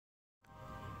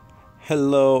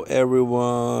Hello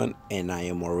everyone, and I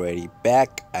am already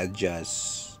back. I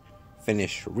just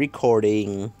finished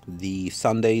recording the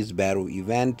Sunday's battle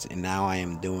event, and now I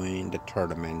am doing the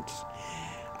tournament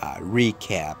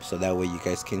recap, so that way you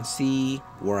guys can see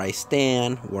where I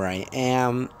stand, where I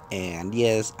am. And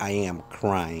yes, I am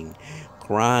crying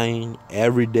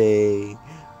every day,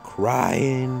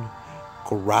 crying.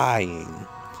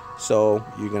 So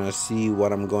you're gonna see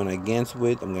what I'm going against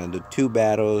with. I'm gonna do two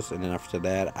battles, and then after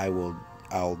that,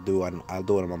 I'll do it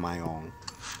on my own.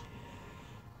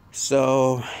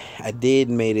 So I did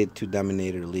made it to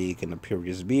Dominator League in the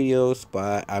previous videos,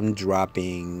 but I'm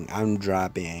dropping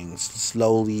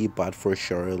slowly but for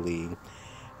surely.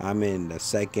 I'm in the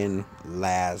second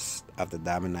last of the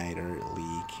Dominator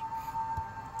League,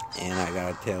 and I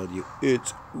gotta tell you,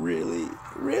 it's really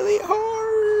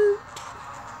hard.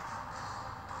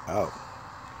 Oh.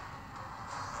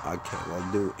 Okay,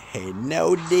 we'll do Hey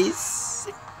Notice.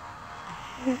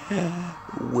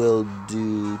 We'll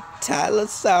do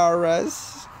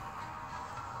Tylosaurus.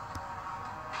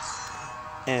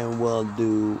 And we'll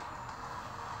do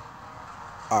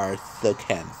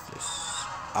Archelon.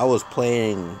 I was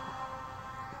playing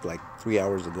like 3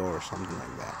 hours ago or something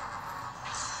like that.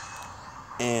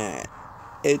 And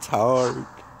it's hard.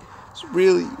 It's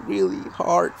really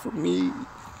hard for me.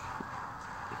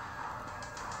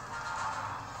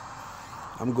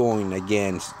 I'm going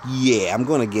against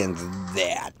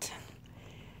that.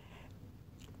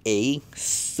 A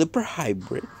super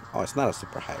hybrid. Oh, it's not a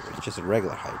super hybrid. It's just a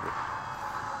regular hybrid.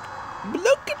 But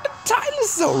look at the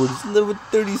Tylosaurus, level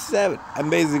 37. I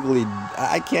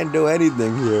can't do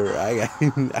anything here.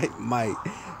 My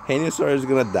Henosaurus is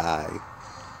gonna die.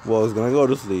 Well, it's gonna go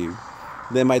to sleep.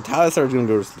 Then my Tylosaurus is gonna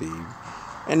go to sleep.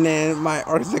 And then my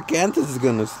Archelon is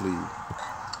gonna sleep.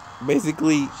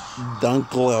 Basically,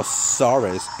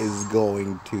 Dunkleosaurus is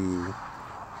going to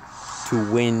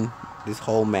win this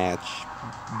whole match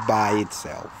by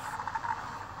itself.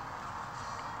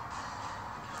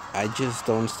 I just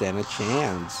don't stand a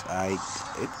chance.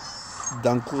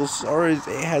 Dunkleosaurus,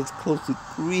 it has close to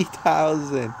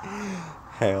 3,000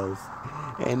 health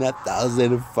and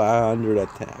 1,500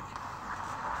 attack.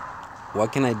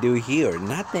 What can I do here?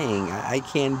 Nothing. I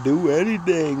can't do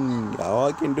anything. All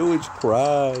I can do is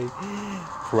cry,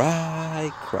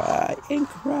 and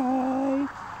cry.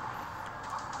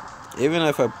 Even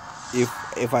if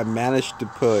I manage to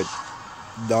put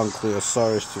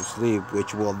Dunkleosaurus to sleep,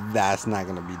 that's not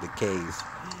gonna be the case.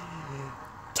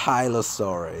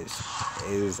 Tylosaurus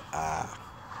is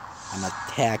an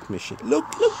attack machine. Look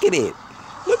at it.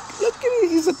 Look at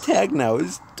his attack now.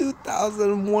 It's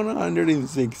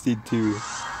 2,162.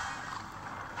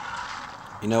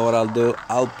 You know what I'll do?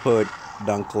 I'll put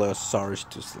Dunkleosaurus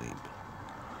to sleep.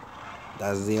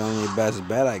 That's the only best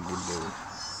bet I can do.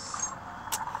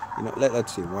 You know,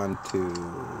 let's see. 1, 2,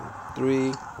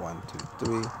 3. 1, 2,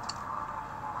 3.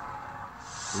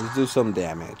 Let's do some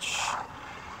damage.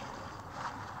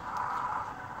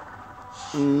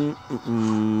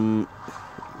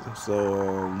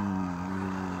 So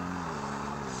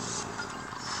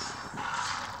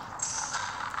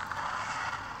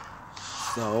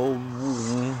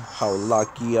how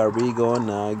lucky are we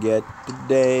gonna get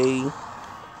today?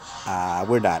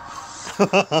 We're not.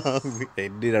 They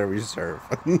did a reserve.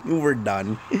 We're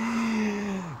done.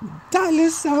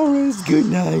 Tylosaurus, good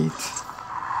night.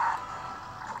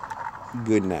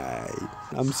 Good night.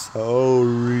 I'm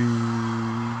sorry.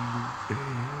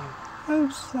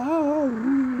 I'm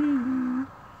sorry.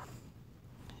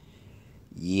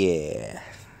 Yeah.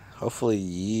 Hopefully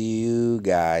you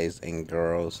guys and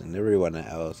girls and everyone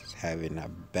else is having a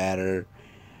better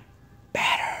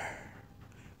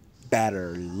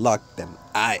luck than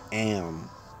I am.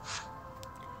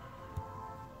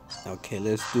 Okay,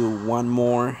 let's do one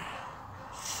more,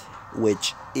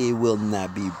 which it will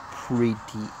not be pretty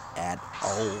at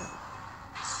all.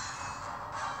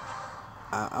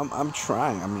 I'm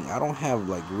trying. I mean, I don't have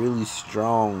like really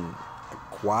strong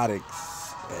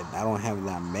aquatics, and I don't have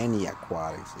that many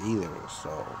aquatics either.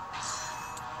 So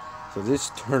this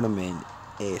tournament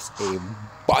is a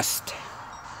bust.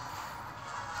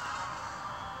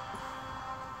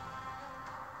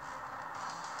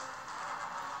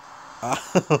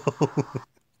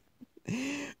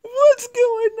 What's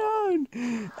going on?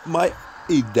 My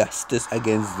Edustus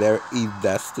against their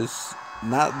Edustus.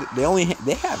 Now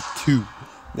they have two.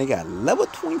 They got level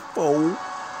 24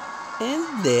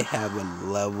 and they have a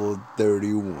level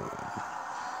 31.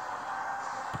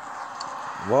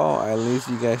 Well, at least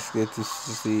you guys get to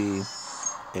see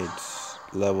its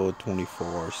level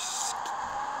 24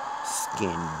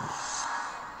 skin.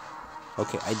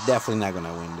 Okay, I definitely not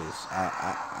gonna win this.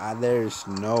 There's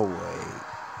no way.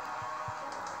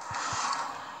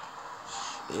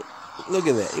 Look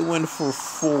at that. It went for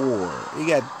 4. It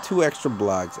got 2 extra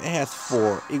blocks. It has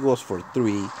 4. It goes for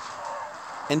 3.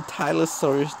 And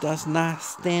Tylosaurus does not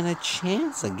stand a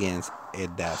chance against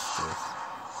Edastus.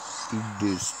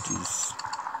 Edastus.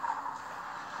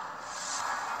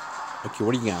 Okay,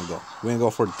 what are you gonna go? You gonna go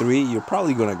for 3? You're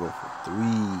probably gonna go for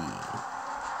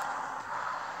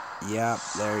 3. Yep,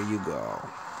 there you go.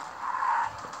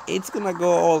 It's gonna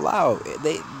go all out.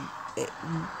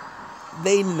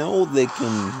 They know they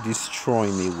can destroy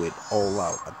me with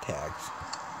all-out attacks.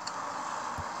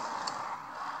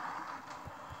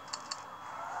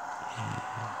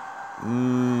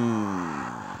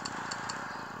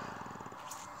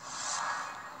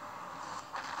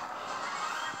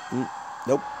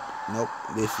 Nope. Nope.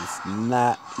 This is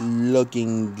not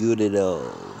looking good at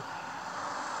all.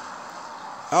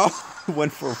 Oh,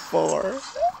 went for 4.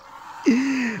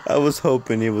 I was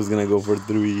hoping it was gonna go for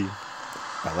 3.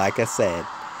 But like I said,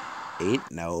 it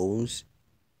knows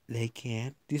they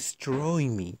can't destroy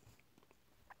me.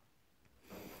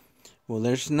 Well,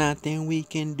 there's nothing we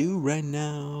can do right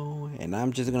now. And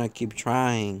I'm just gonna keep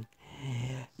trying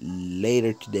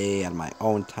later today at my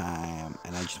own time.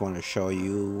 And I just want to show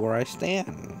you where I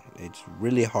stand. It's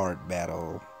really hard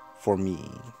battle for me.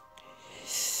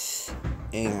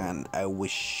 And I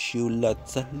wish you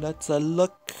lots of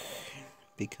luck.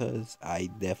 Because I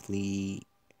definitely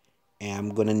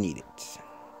am gonna need it.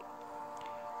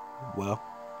 Well,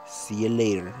 see you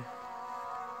later.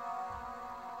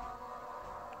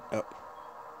 Oh.